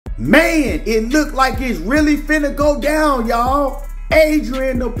Man, it look like it's really finna go down, y'all.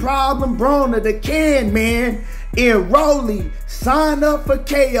 Adrien the Problem Broner, the can man, and Rollie sign up for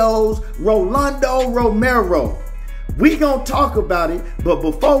KO's Rolando Romero. We gonna talk about it, but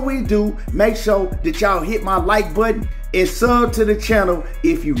before we do, make sure that y'all hit my like button and sub to the channel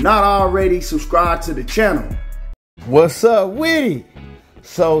if you not already subscribed to the channel. What's up with it?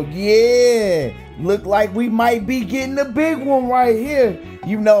 So yeah, look like we might be getting a big one right here.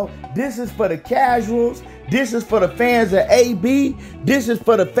 You know, this is for the casuals. This is for the fans of AB. This is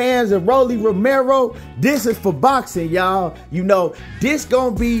for the fans of Rollie Romero. This is for boxing, y'all. You know, this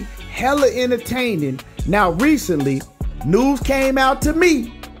gonna be hella entertaining. Now, recently, news came out to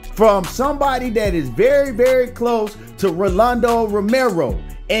me from somebody that is very, very close to Rolando Romero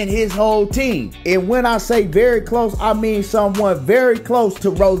and his whole team. And when I say very close, I mean someone very close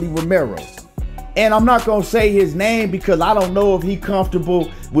to Rollie Romero. And I'm not gonna say his name because I don't know if he's comfortable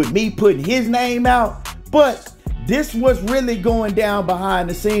with me putting his name out. But this was really going down behind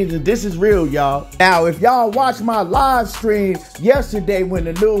the scenes, and this is real, y'all. Now, if y'all watched my live stream yesterday when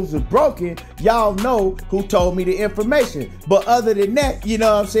the news was broken, y'all know who told me the information. But other than that, you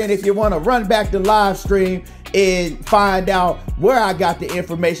know what I'm saying, if you want to run back the live stream and find out where I got the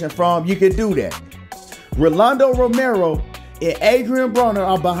information from, you can do that. Rolando Romero and Adrien Broner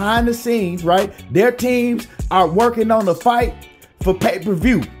are behind the scenes, right? Their teams are working on the fight for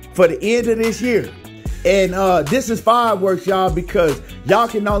pay-per-view for the end of this year. And this is fireworks, y'all, because y'all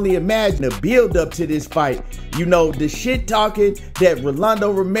can only imagine the build up to this fight. You know, the shit talking that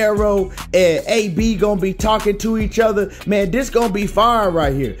Rolando Romero and AB gonna be talking to each other. Man, this gonna be fire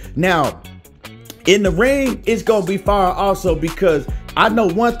right here. Now, in the ring, it's gonna be fire also because I know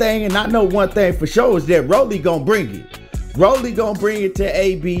one thing, and I know one thing for sure, is that Rollie gonna bring it. Rollie gonna bring it to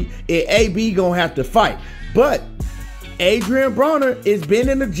AB, and AB gonna have to fight. But Adrien Broner has been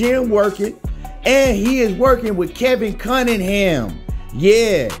in the gym working, and he is working with Kevin Cunningham.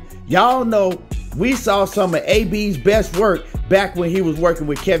 Yeah, y'all know we saw some of AB's best work back when he was working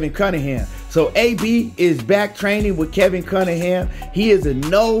with Kevin Cunningham. So AB is back training with Kevin Cunningham. He is a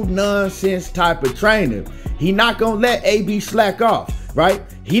no-nonsense type of trainer. He not gonna let AB slack off, right?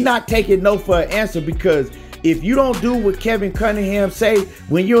 He not taking no for an answer, because if you don't do what Kevin Cunningham say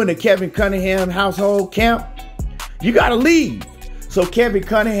when you're in the Kevin Cunningham household camp, you gotta leave. So Kevin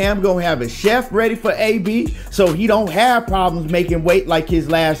Cunningham gonna have a chef ready for AB so he don't have problems making weight like his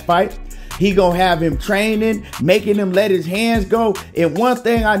last fight. He gonna have him training, making him let his hands go. And one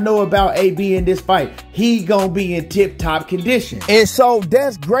thing I know about AB in this fight, he gonna be in tip-top condition. And so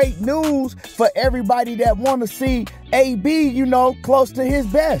that's great news for everybody that wanna see AB, you know, close to his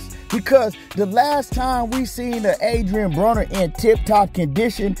best. Because the last time we seen the Adrien Broner in tip-top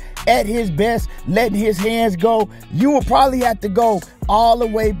condition, at his best, letting his hands go, you will probably have to go all the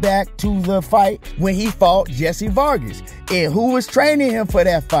way back to the fight when he fought Jesse Vargas. And who was training him for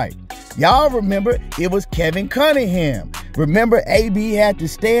that fight? Y'all remember, it was Kevin Cunningham. Remember, AB had to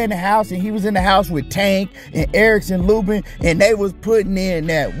stay in the house, and he was in the house with Tank and Erickson Lubin, and they was putting in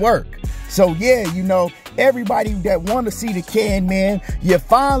that work. So yeah, you know, everybody that want to see the can man, you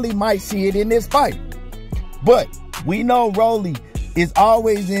finally might see it in this fight. But we know Rollie is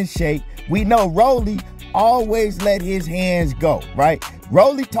always in shape. We know Rollie always let his hands go, right?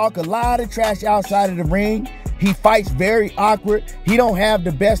 Rollie talk a lot of trash outside of the ring. He fights very awkward. He don't have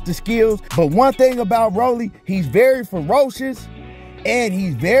the best of skills. But one thing about Rollie, he's very ferocious, and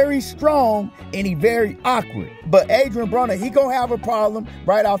he's very strong, and he's very awkward. But Adrien Broner, he gonna have a problem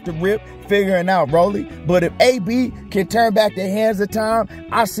right off the rip figuring out Rollie. But if AB can turn back the hands of time,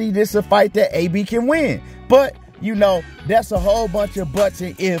 I see this a fight that AB can win. But you know, that's a whole bunch of buts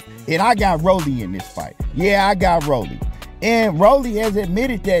and if, and I got Rollie in this fight. Yeah, I got Rollie. And Rollie has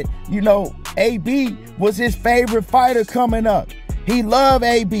admitted that, you know, AB was his favorite fighter coming up. He loved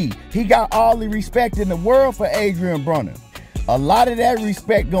AB. He got all the respect in the world for Adrien Broner. A lot of that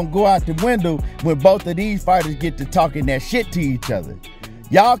respect gonna go out the window when both of these fighters get to talking that shit to each other.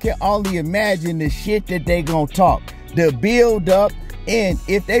 Y'all can only imagine the shit that they gonna talk, the build up, and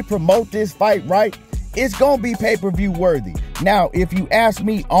if they promote this fight right, it's gonna be pay-per-view worthy. Now, if you ask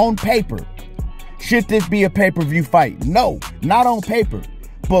me on paper, should this be a pay-per-view fight? No, not on paper.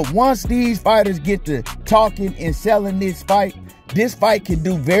 But once these fighters get to talking and selling this fight can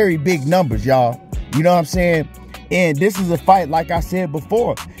do very big numbers, y'all. You know what I'm saying? And this is a fight, like I said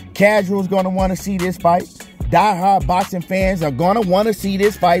before, casuals gonna wanna see this fight. Die-hard boxing fans are gonna wanna see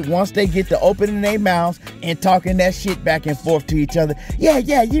this fight once they get to opening their mouths and talking that shit back and forth to each other. Yeah,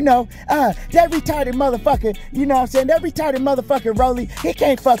 you know, that retarded motherfucker, you know what I'm saying? That retarded motherfucker Rollie, he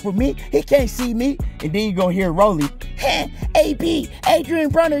can't fuck with me. He can't see me. And then you gonna hear Rollie, AB,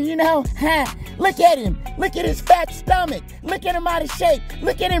 Adrien Broner, you know, look at him. Look at his fat stomach. Look at him out of shape.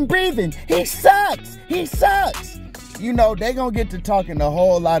 Look at him breathing. He sucks. He sucks. You know, they gonna get to talking a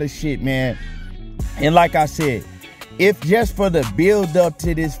whole lot of shit, man. And like I said, if just for the build up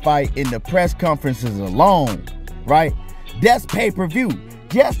to this fight in the press conferences alone, right? That's pay-per-view.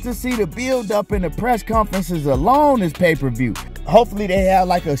 Just to see the build up in the press conferences alone is pay-per-view. Hopefully they have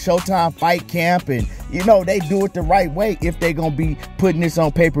like a Showtime fight camp and, you know, they do it the right way if they gonna be putting this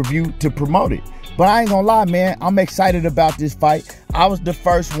on pay-per-view to promote it. But I ain't gonna lie, man, I'm excited about this fight. I was the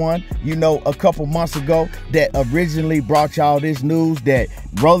first one, you know, a couple months ago that originally brought y'all this news that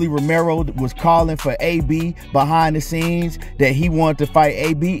Rollie Romero was calling for AB behind the scenes, that he wanted to fight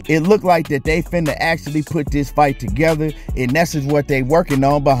AB. It looked like that they finna actually put this fight together, and that's just what they working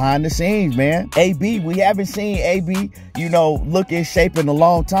on behind the scenes, man. AB, we haven't seen AB, you know, look in shape in a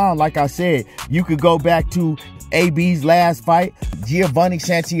long time. Like I said, you could go back to AB's last fight, Giovanni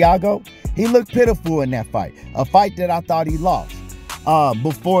Santiago. He looked pitiful in that fight, a fight that I thought he lost.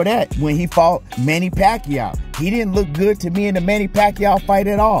 Before that, when he fought Manny Pacquiao, he didn't look good to me in the Manny Pacquiao fight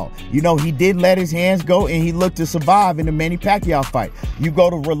at all. You know, he didn't let his hands go, and he looked to survive in the Manny Pacquiao fight. You go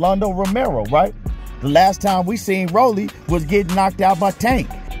to Rolando Romero, right? The last time we seen Rollie was getting knocked out by Tank.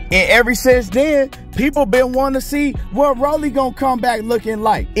 And ever since then, people been wanting to see what Rollie gonna come back looking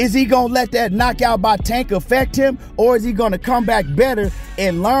like. Is he gonna let that knockout by Tank affect him, or is he gonna come back better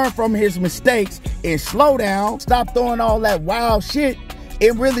and learn from his mistakes and slow down, stop throwing all that wild shit,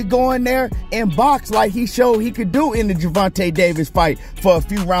 and really go in there and box like he showed he could do in the Gervonta Davis fight for a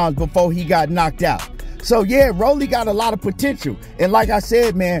few rounds before he got knocked out? So yeah, Rollie got a lot of potential. And like I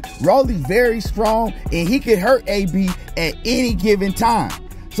said, man, Rollie's very strong and he could hurt AB at any given time.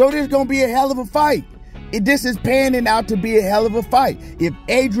 So this is going to be a hell of a fight. This is panning out to be a hell of a fight. If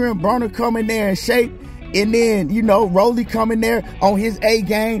Adrien Broner come in there in shape, and then, you know, Rollie come in there on his A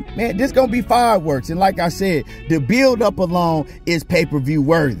game, man, this going to be fireworks. And like I said, the build up alone is pay-per-view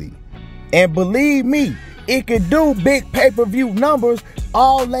worthy. And believe me, it could do big pay-per-view numbers.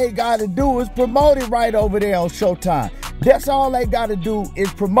 All they got to do is promote it right over there on Showtime. That's all they got to do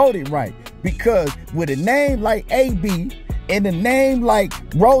is promote it right. Because with a name like AB, and a name like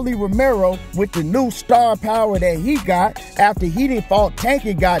Rollie Romero, with the new star power that he got after he didn't fought Tank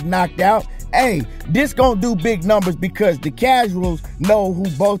and got knocked out, hey, this gonna do big numbers because the casuals know who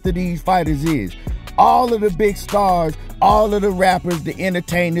both of these fighters is. All of the big stars, all of the rappers, the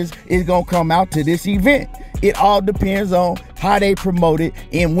entertainers is gonna come out to this event. It all depends on how they promote it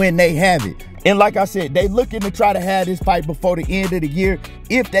and when they have it. And like I said, they looking to try to have this fight before the end of the year.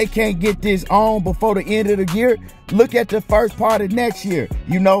 If they can't get this on before the end of the year, look at the first part of next year.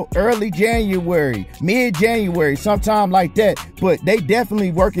 You know, early January, mid-January, sometime like that. But they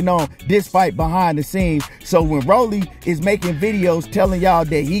definitely working on this fight behind the scenes. So when Rollie is making videos telling y'all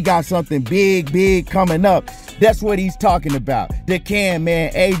that he got something big coming up, that's what he's talking about. The can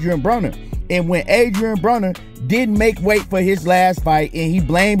man, Adrien Broner. And when Adrien Broner didn't make weight for his last fight and he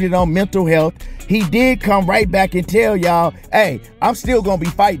blamed it on mental health, he did come right back and tell y'all, hey, I'm still going to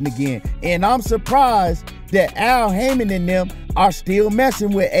be fighting again. And I'm surprised that Al Heyman and them are still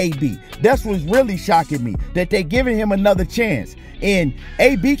messing with AB. That's what's really shocking me, that they giving him another chance. And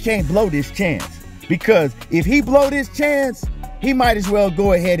AB can't blow this chance, because if he blow this chance, he might as well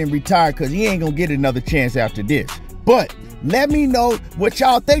go ahead and retire, because he ain't going to get another chance after this. But let me know what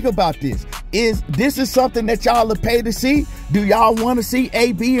y'all think about this. Is this something that y'all will pay to see? Do y'all want to see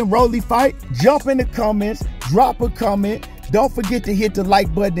AB and Rollie fight? Jump in the comments, drop a comment. Don't forget to hit the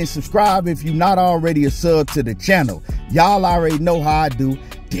like button and subscribe if you're not already a sub to the channel. Y'all already know how I do.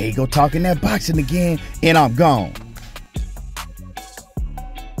 There you go, talking that boxing again, and I'm gone.